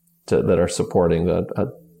that are supporting a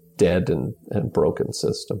dead and broken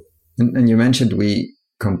system. And you mentioned we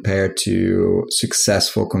compare to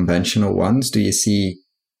successful conventional ones. Do you see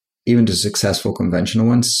even the successful conventional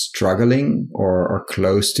ones struggling or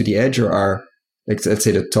close to the edge, or are, like, let's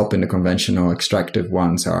say, the top in the conventional extractive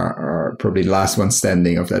ones are probably the last ones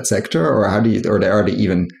standing of that sector? Or are they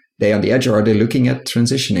even on the edge, or are they looking at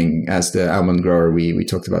transitioning as the almond grower we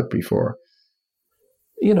talked about before?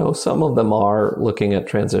 Some of them are looking at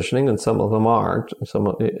transitioning and some of them aren't.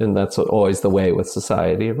 And that's always the way with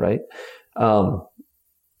society, right? Our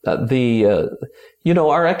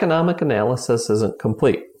economic analysis isn't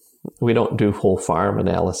complete. We don't do whole farm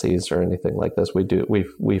analyses or anything like this.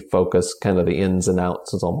 We focus kind of the ins and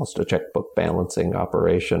outs as almost a checkbook balancing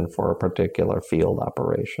operation for a particular field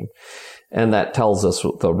operation. And that tells us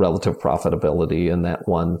the relative profitability in that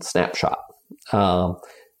one snapshot.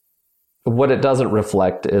 What it doesn't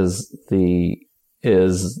reflect is the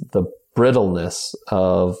brittleness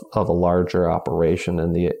of a larger operation.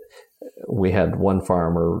 And we had one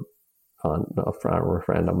farmer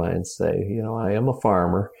friend of mine say, I am a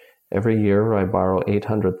farmer. Every year I borrow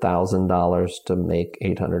 $800,000 to make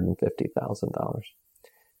 $850,000.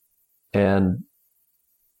 And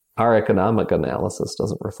our economic analysis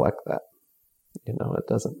doesn't reflect that. It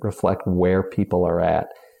doesn't reflect where people are at.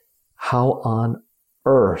 How on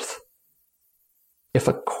earth, if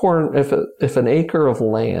an acre of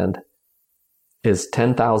land is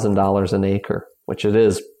 $10,000 an acre, which it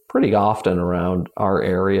is pretty often around our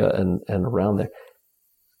area and around there,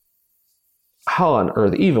 how on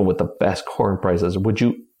earth, even with the best corn prices, would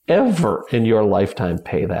you ever in your lifetime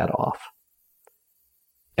pay that off?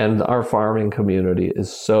 And our farming community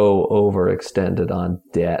is so overextended on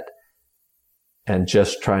debt and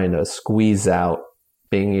just trying to squeeze out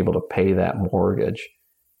being able to pay that mortgage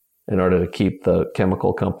in order to keep the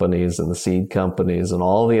chemical companies and the seed companies and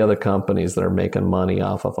all the other companies that are making money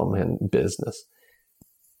off of them in business.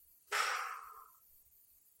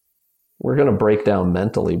 We're going to break down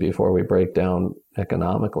mentally before we break down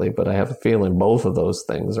economically, but I have a feeling both of those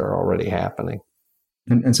things are already happening.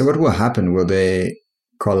 And so what will happen? Will they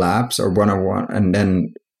collapse or one-on-one, and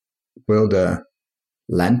then will the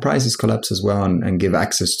land prices collapse as well and give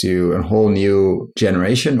access to a whole new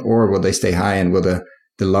generation, or will they stay high and will the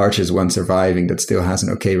largest one surviving that still has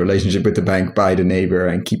an okay relationship with the bank buy the neighbor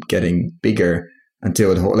and keep getting bigger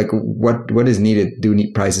until what is needed?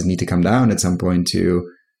 Prices need to come down at some point to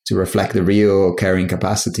reflect the real carrying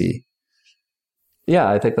capacity? Yeah,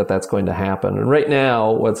 I think that's going to happen. And right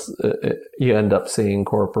now, you end up seeing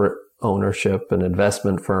corporate ownership and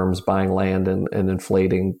investment firms buying land and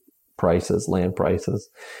inflating land prices,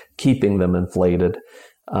 keeping them inflated.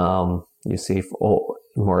 You see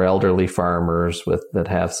more elderly farmers that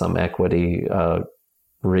have some equity,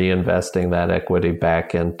 reinvesting that equity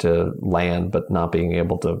back into land, but not being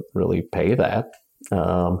able to really pay that.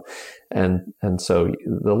 And so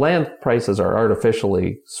the land prices are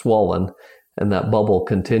artificially swollen, and that bubble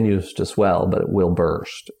continues to swell, but it will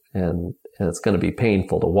burst. And it's going to be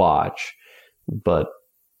painful to watch, but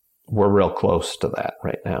we're real close to that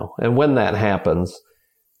right now. And when that happens,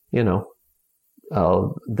 there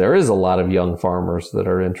is a lot of young farmers that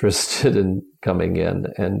are interested in coming in.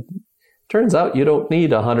 And turns out you don't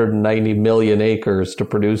need 190 million acres to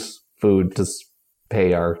produce food to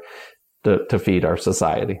pay to feed our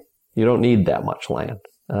society. You don't need that much land.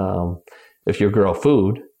 If you grow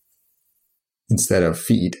food instead of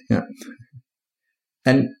feed. Yeah.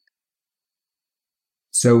 And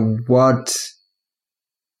so what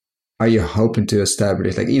are you hoping to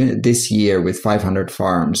establish, like even this year with 500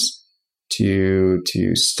 farms, to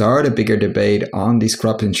start a bigger debate on these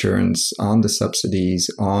crop insurance, on the subsidies,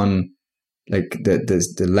 on like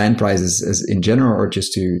the land prices as in general, or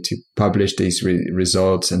just to publish these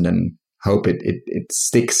results and then hope it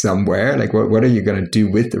sticks somewhere? Like what are you going to do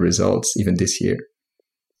with the results even this year?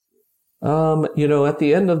 At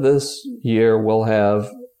the end of this year, we'll have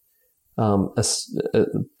a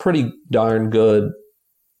pretty darn good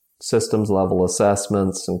systems level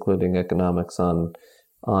assessments, including economics on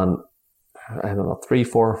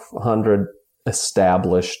 300-400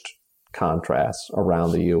 established contrasts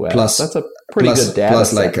around the U.S. Plus, that's a pretty good data.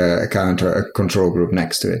 Plus, set. like a control group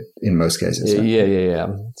next to it in most cases. So. Yeah.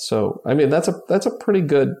 So, I mean, that's a pretty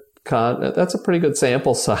good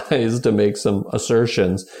sample size to make some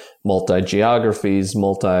assertions. Multi-geographies,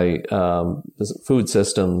 food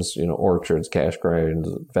systems, orchards, cash grains,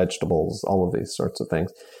 vegetables, all of these sorts of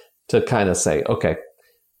things, to kind of say, okay,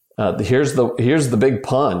 here's the big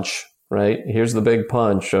punch. Right? Here's the big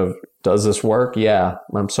punch of, does this work? Yeah,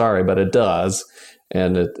 I'm sorry, but it does.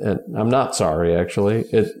 And I'm not sorry, actually.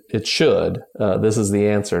 It should. This is the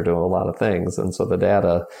answer to a lot of things. And so the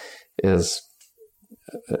data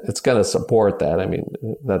it's going to support that. I mean,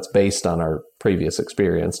 that's based on our previous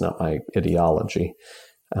experience, not my ideology.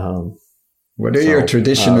 What are your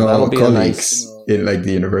traditional colleagues in like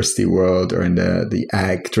the university world or in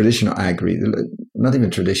the traditional ag, not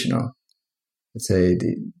even traditional, let's say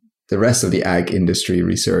the rest of the ag industry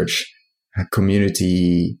research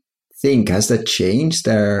community think? Has that changed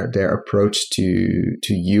their approach to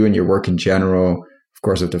you and your work in general, of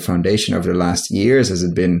course, of the foundation over the last years? Has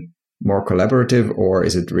it been more collaborative, or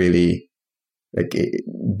is it really like,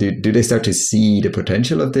 do they start to see the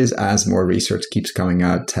potential of this as more research keeps coming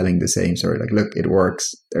out telling the same story? Like, look, it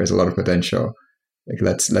works. There's a lot of potential. Like,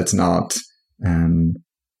 let's not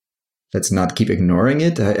keep ignoring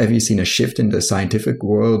it. Have you seen a shift in the scientific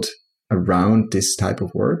world around this type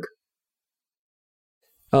of work?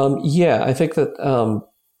 Yeah, I think that,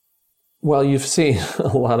 you've seen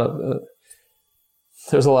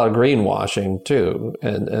there's a lot of greenwashing too.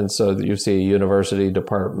 And so you see university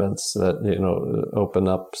departments that, open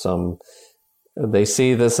up they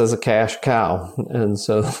see this as a cash cow. And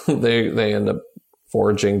so they end up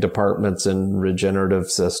forging departments in regenerative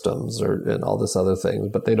systems and all this other things,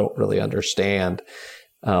 but they don't really understand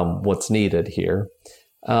what's needed here.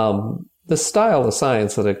 The style of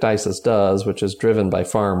science that Ecdysis does, which is driven by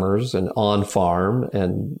farmers and on farm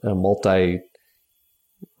and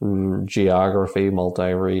multi-geography,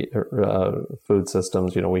 multi-food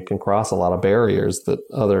systems, we can cross a lot of barriers that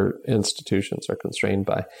other institutions are constrained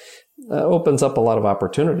by. Opens up a lot of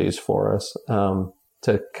opportunities for us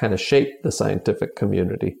to kind of shape the scientific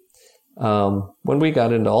community. When we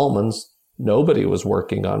got into almonds, nobody was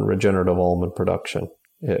working on regenerative almond production.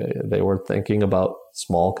 They were thinking about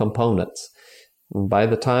small components. And by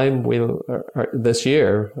the time this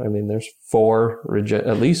year, I mean, there's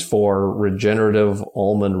at least four regenerative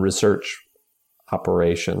almond research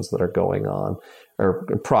operations that are going on, or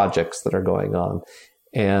projects that are going on.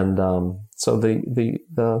 And so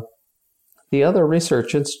the other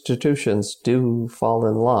research institutions do fall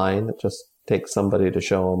in line. It just takes somebody to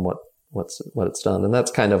show them what it's done. And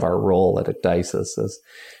that's kind of our role at Ecdysis.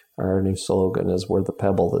 Our new slogan is, we're the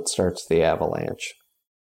pebble that starts the avalanche.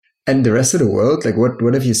 And the rest of the world, like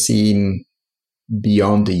what have you seen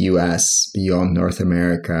beyond the US, beyond North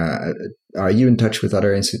America? Are you in touch with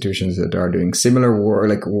other institutions that are doing similar work?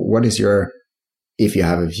 Like, what is if you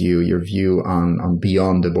have your view on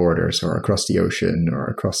beyond the borders, or across the ocean, or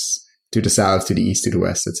across to the south, to the east, to the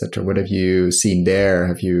west, etc.? What have you seen there?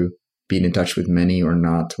 Have you been in touch with many or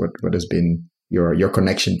not? What has been your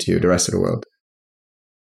connection to the rest of the world?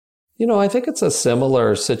 I think it's a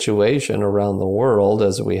similar situation around the world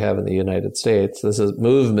as we have in the United States. This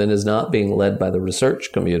movement is not being led by the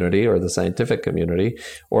research community or the scientific community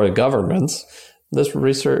or the governments. This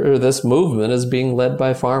movement is being led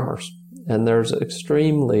by farmers, and there's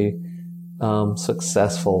extremely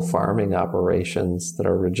successful farming operations that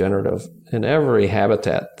are regenerative in every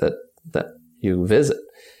habitat that you visit.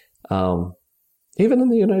 Even in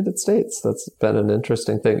the United States, that's been an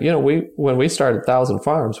interesting thing. When we started 1,000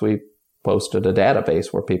 Farms, we posted a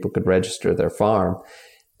database where people could register their farm.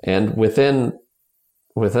 And within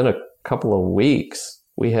a couple of weeks,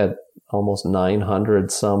 we had almost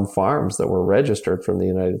 900 some farms that were registered from the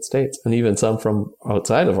United States, and even some from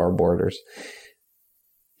outside of our borders.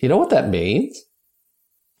 You know what that means?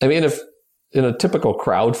 I mean, if in a typical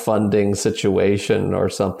crowdfunding situation or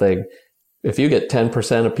something, if you get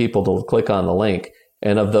 10% of people to click on the link,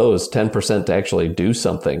 and of those 10% to actually do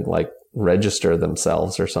something like register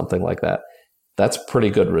themselves or something like that, that's a pretty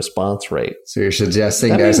good response rate. So you're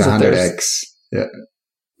suggesting there's 100x. Yeah.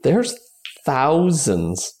 There's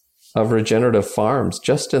thousands of regenerative farms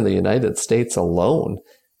just in the United States alone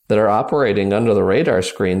that are operating under the radar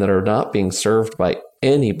screen that are not being served by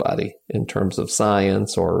anybody in terms of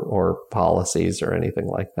science or policies or anything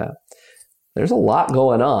like that. There's a lot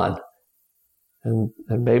going on. And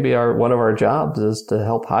maybe one of our jobs is to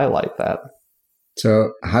help highlight that.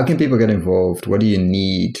 So how can people get involved? What do you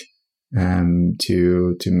need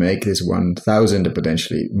to make this 1,000 a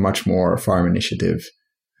potentially much more farm initiative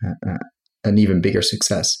an even bigger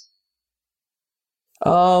success?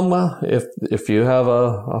 If you have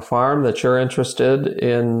a farm that you're interested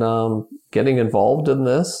in getting involved in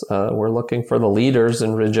this, we're looking for the leaders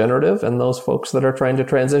in regenerative and those folks that are trying to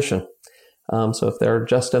transition. So if they're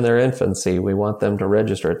just in their infancy, we want them to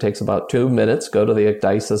register. It takes about 2 minutes. Go to the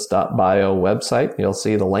ecdysis.bio website. And you'll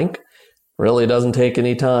see the link. Really doesn't take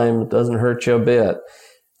any time. It doesn't hurt you a bit.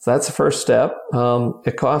 So that's the first step.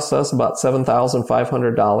 It costs us about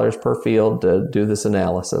 $7,500 per field to do this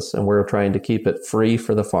analysis, and we're trying to keep it free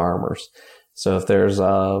for the farmers. So if there's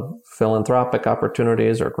philanthropic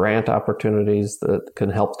opportunities or grant opportunities that can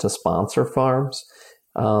help to sponsor farms,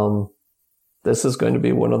 this is going to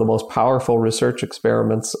be one of the most powerful research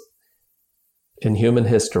experiments in human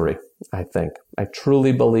history, I think. I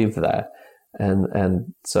truly believe that.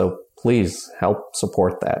 And so please help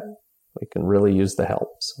support that. We can really use the help.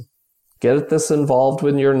 So get this involved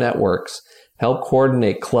with your networks. Help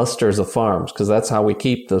coordinate clusters of farms, because that's how we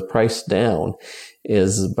keep the price down,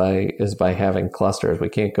 is by having clusters. We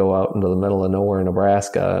can't go out into the middle of nowhere in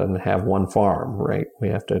Nebraska and have one farm, right? We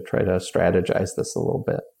have to try to strategize this a little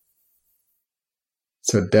bit.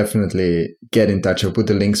 So definitely get in touch. I'll put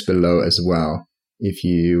the links below as well. If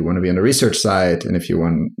you want to be on the research side, and if you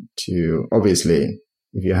want to, obviously,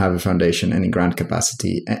 if you have a foundation, any grant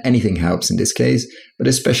capacity, anything helps in this case, but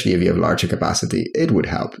especially if you have larger capacity, it would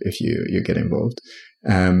help if you get involved.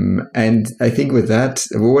 And I think with that,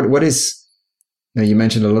 what is, you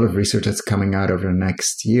mentioned a lot of research that's coming out over the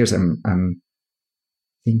next years. I'm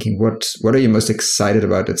thinking, what are you most excited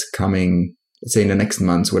about that's coming, let's say in the next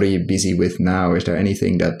months? What are you busy with now? Is there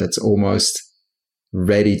anything that's almost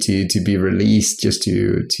ready to be released just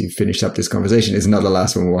to finish up this conversation? It's not the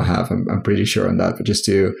last one we'll have. I'm pretty sure on that, but just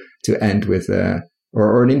to end with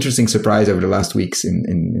or an interesting surprise over the last weeks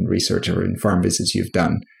in research or in farm visits you've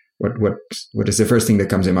done. What is the first thing that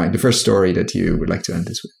comes in mind? The first story that you would like to end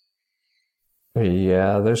this with?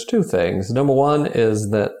 Yeah, there's two things. Number one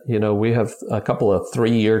is that, we have a couple of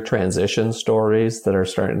 3-year transition stories that are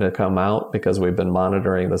starting to come out because we've been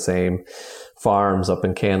monitoring the same farms up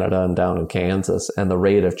in Canada and down in Kansas, and the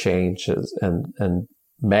rate of change and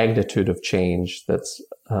magnitude of change that's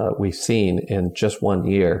we've seen in just 1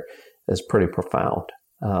 year is pretty profound.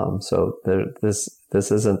 So this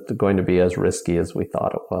isn't going to be as risky as we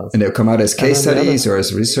thought it was. And they'll come out as case studies or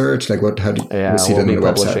as research? Like what? How do you see them on the website? We'll be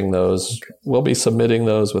publishing those. Okay. We'll be submitting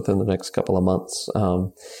those within the next couple of months.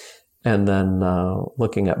 And then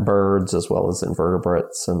looking at birds as well as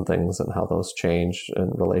invertebrates and things and how those change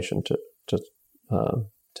in relation to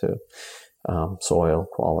soil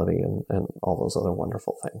quality and all those other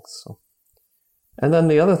wonderful things. So, and then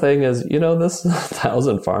the other thing is, this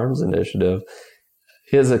 1,000 Farms initiative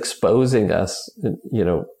is exposing us,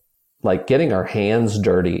 like getting our hands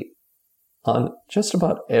dirty on just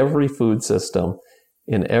about every food system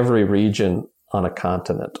in every region on a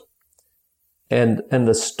continent. And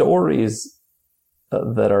the stories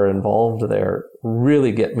that are involved there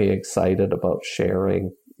really get me excited about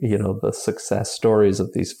sharing, the success stories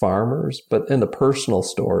of these farmers, but in the personal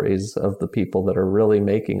stories of the people that are really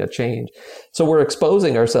making a change. So we're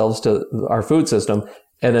exposing ourselves to our food system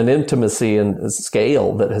at an intimacy and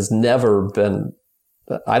scale that has never been,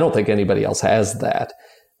 I don't think anybody else has that.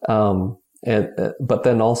 But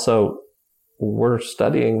then also we're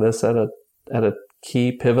studying this at a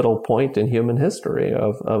key pivotal point in human history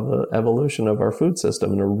of the evolution of our food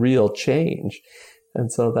system and a real change. And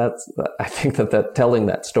so I think that telling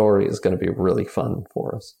that story is going to be really fun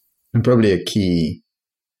for us. And probably a key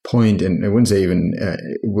point, and I wouldn't say even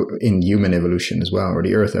in human evolution as well, or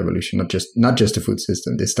the Earth evolution, not just the food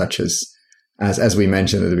system. This touches, as we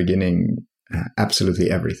mentioned at the beginning, absolutely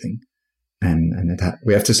everything. And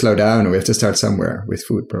we have to slow down, or we have to start somewhere with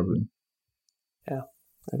food, probably. Yeah,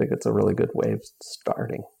 I think it's a really good way of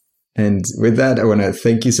starting. And with that, I want to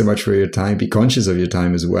thank you so much for your time. Be conscious of your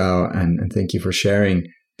time as well. And thank you for sharing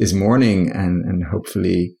this morning and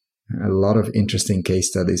hopefully a lot of interesting case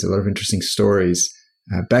studies, a lot of interesting stories,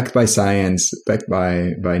 backed by science, backed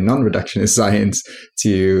by non-reductionist science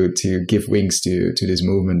to give wings to this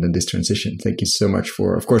movement and this transition. Thank you so much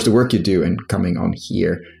for, of course, the work you do and coming on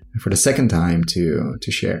here for the second time to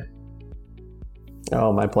share.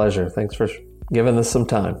 Oh, my pleasure. Thanks for giving us some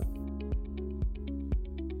time.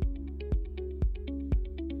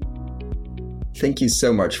 Thank you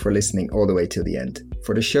so much for listening all the way till the end.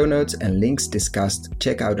 For the show notes and links discussed,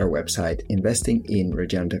 check out our website,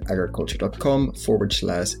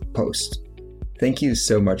 investinginregenerativeagriculture.com/post. Thank you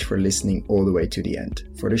so much for listening all the way to the end.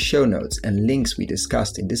 For the show notes and links we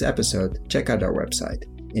discussed in this episode, check out our website,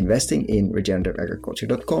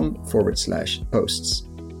 investinginregenerativeagriculture.com/posts.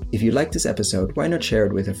 If you like this episode, why not share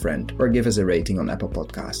it with a friend or give us a rating on Apple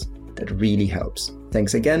Podcasts? That really helps.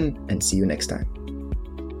 Thanks again, and see you next time.